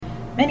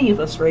Many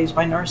of us raised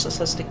by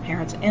narcissistic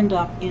parents end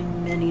up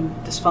in many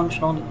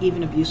dysfunctional and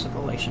even abusive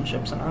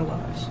relationships in our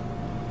lives.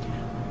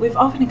 We've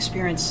often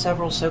experienced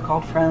several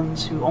so-called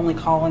friends who only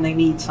call when they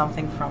need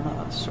something from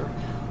us, or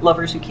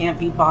lovers who can't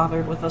be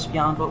bothered with us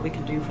beyond what we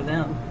can do for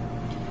them.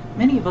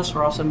 Many of us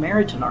were also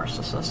married to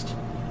narcissists.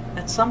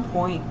 At some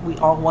point, we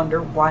all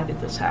wonder, why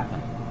did this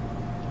happen?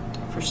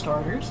 For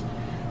starters,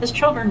 as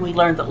children we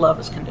learned that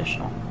love is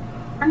conditional.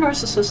 Our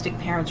narcissistic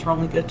parents were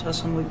only good to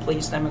us when we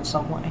pleased them in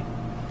some way.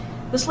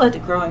 This led to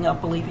growing up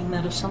believing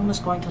that if someone is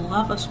going to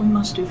love us, we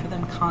must do for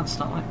them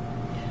constantly.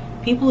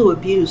 People who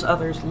abuse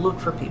others look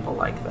for people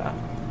like that.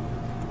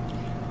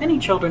 Many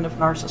children of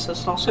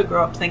narcissists also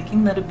grow up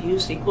thinking that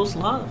abuse equals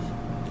love.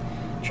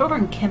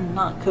 Children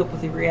cannot cope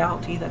with the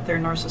reality that their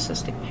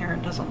narcissistic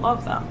parent doesn't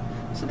love them,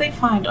 so they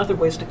find other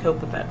ways to cope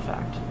with that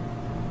fact.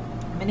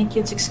 Many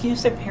kids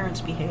excuse their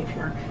parents'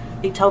 behavior.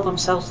 They tell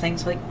themselves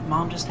things like,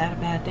 "Mom just had a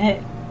bad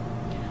day."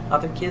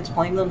 Other kids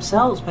blame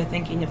themselves by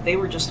thinking if they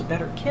were just a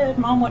better kid,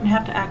 Mom wouldn't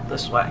have to act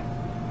this way.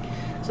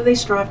 So they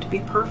strive to be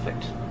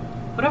perfect.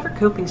 Whatever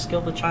coping skill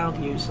the child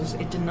uses,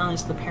 it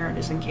denies the parent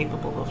is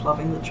incapable of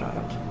loving the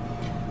child.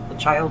 The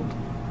child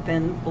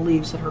then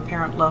believes that her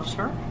parent loves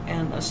her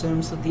and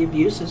assumes that the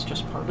abuse is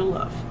just part of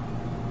love.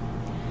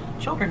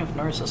 Children of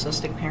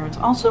narcissistic parents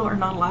also are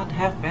not allowed to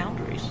have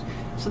boundaries,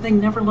 so they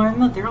never learn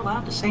that they're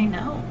allowed to say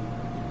no.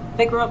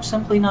 They grow up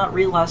simply not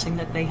realizing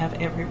that they have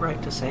every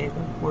right to say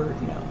the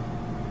word no.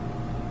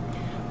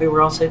 We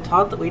were also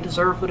taught that we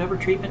deserve whatever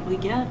treatment we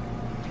get.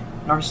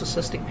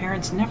 Narcissistic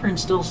parents never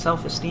instill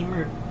self-esteem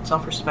or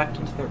self-respect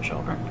into their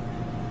children.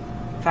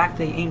 In fact,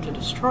 they aim to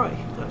destroy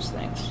those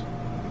things.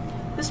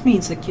 This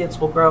means that kids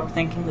will grow up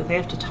thinking that they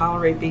have to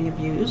tolerate being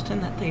abused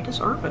and that they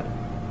deserve it.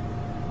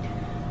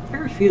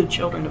 Very few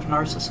children of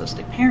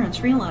narcissistic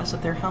parents realize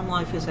that their home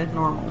life is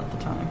abnormal at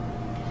the time.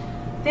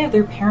 They have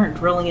their parent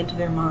drilling into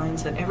their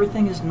minds that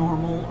everything is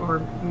normal,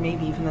 or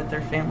maybe even that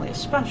their family is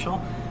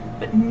special,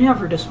 but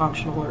never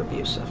dysfunctional or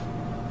abusive.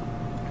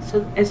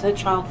 So as that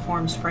child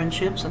forms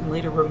friendships and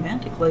later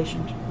romantic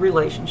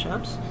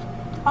relationships,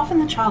 often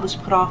the child is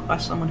put off by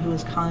someone who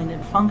is kind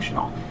and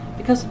functional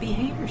because the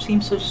behavior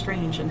seems so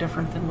strange and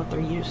different than what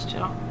they're used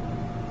to.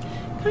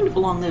 Kind of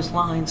along those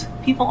lines,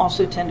 people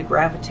also tend to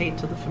gravitate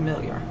to the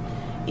familiar,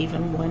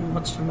 even when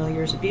what's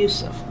familiar is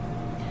abusive.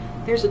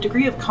 There's a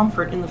degree of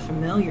comfort in the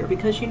familiar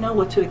because you know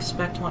what to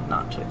expect and what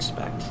not to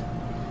expect.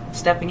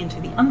 Stepping into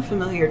the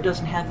unfamiliar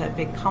doesn't have that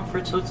big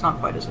comfort, so it's not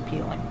quite as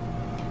appealing.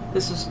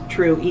 This is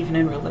true even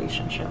in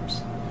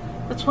relationships.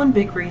 That's one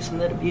big reason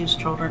that abused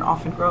children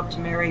often grow up to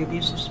marry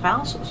abusive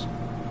spouses.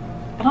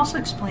 It also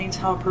explains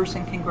how a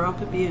person can grow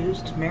up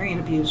abused, marry an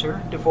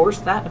abuser, divorce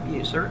that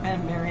abuser,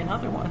 and marry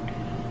another one.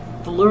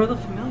 The lure of the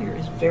familiar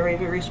is very,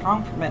 very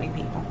strong for many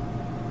people.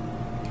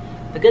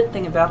 The good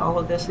thing about all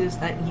of this is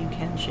that you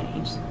can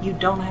change. You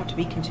don't have to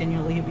be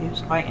continually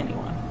abused by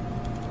anyone.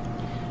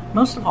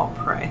 Most of all,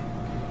 pray.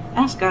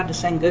 Ask God to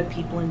send good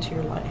people into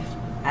your life.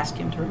 Ask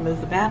Him to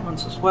remove the bad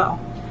ones as well.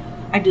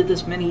 I did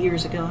this many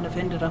years ago and have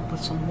ended up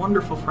with some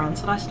wonderful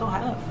friends that I still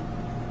have.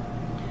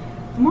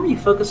 The more you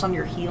focus on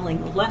your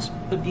healing, the less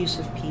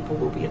abusive people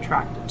will be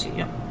attracted to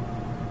you.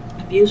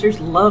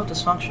 Abusers love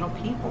dysfunctional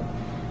people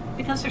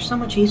because they're so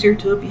much easier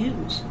to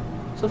abuse.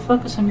 So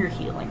focus on your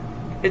healing.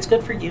 It's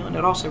good for you and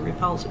it also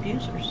repels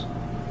abusers.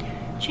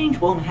 Change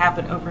won't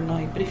happen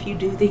overnight, but if you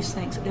do these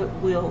things, it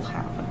will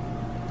happen.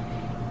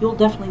 You'll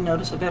definitely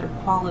notice a better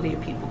quality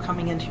of people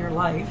coming into your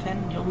life,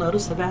 and you'll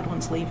notice the bad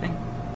ones leaving.